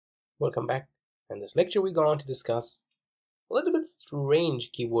Welcome back. In this lecture we're going to discuss a little bit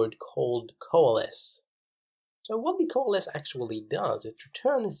strange keyword called Coalesce. So what the Coalesce actually does, it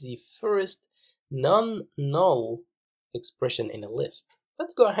returns the first non-null expression in a list.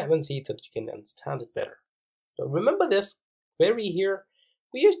 Let's go ahead and see it so that you can understand it better. So remember this query here?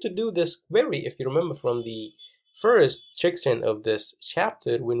 We used to do this query, if you remember, from the first section of this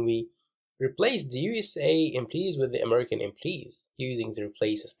chapter when we replace the USA employees with the American employees using the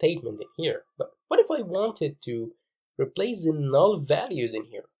replace statement in here. But what if I wanted to replace the null values in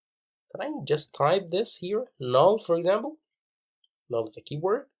here? Can I just type this here, null, for example? Null is a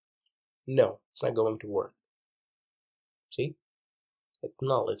keyword? No, it's not going to work. See? It's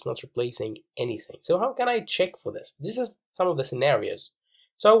null, it's not replacing anything. So how can I check for this? This is some of the scenarios.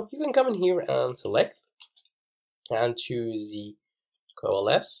 So you can come in here and select and choose the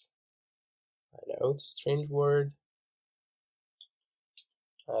Coalesce. I know it's a strange word.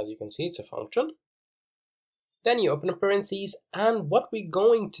 As you can see, it's a function. Then you open a parentheses, and what we're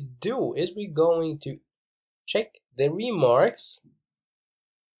going to do is we're going to check the remarks,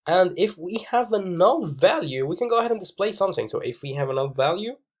 and if we have a null value, we can go ahead and display something. So if we have a null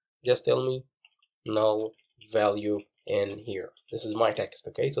value, just tell me null value in here. This is my text,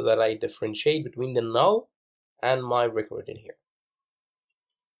 okay, so that I differentiate between the null and my record in here.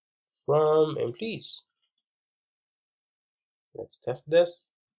 From employees, let's test this,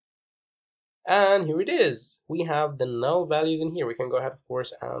 and here it is. We have the null values in here. We can go ahead, of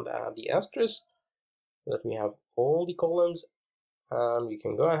course, and add the asterisk so that we have all the columns, and we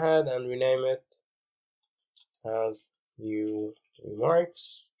can go ahead and rename it as new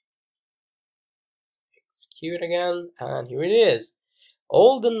remarks. Execute again, and here it is.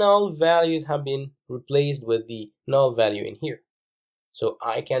 All the null values have been replaced with the null value in here. So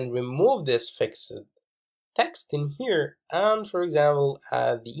I can remove this fixed text in here and, for example,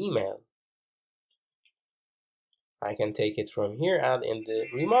 add the email. I can take it from here, add in the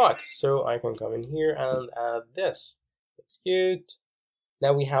remarks. So I can come in here and add this. Execute.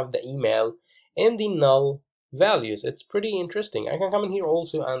 Now we have the email and the null values. It's pretty interesting. I can come in here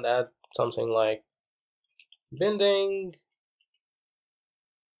also and add something like binding.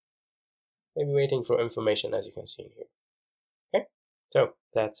 Maybe waiting for information, as you can see in here. Okay, so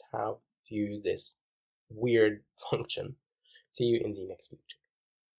that's how to use this weird function. See you in the next lecture.